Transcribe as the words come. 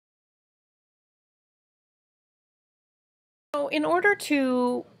in order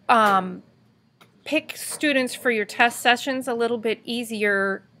to pick students for your test sessions a little bit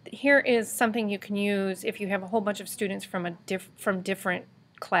easier, here is something you can use if you have a whole bunch of students from different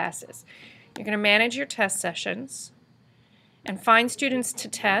classes. You're going to manage your test sessions and find students to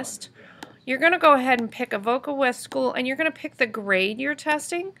test. You're going to go ahead and pick Avoca West School, and you're going to pick the grade you're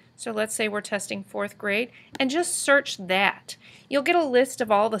testing. So let's say we're testing 4th grade, and just search that. You'll get a list of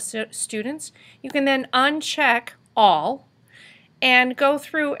all the students. You can then uncheck all and go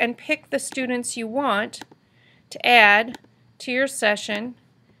through and pick the students you want to add to your session.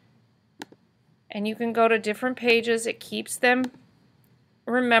 And you can go to different pages. It keeps them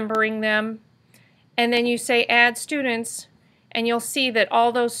remembering them. And then you say add students, and you'll see that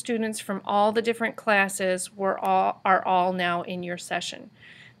all those students from all the different classes are all now in your session.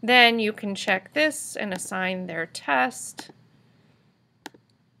 Then you can check this and assign their test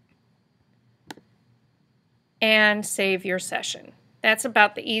and save your session. That's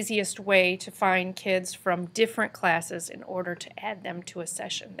about the easiest way to find kids from different classes in order to add them to a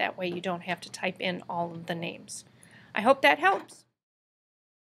session. That way you don't have to type in all of the names. I hope that helps.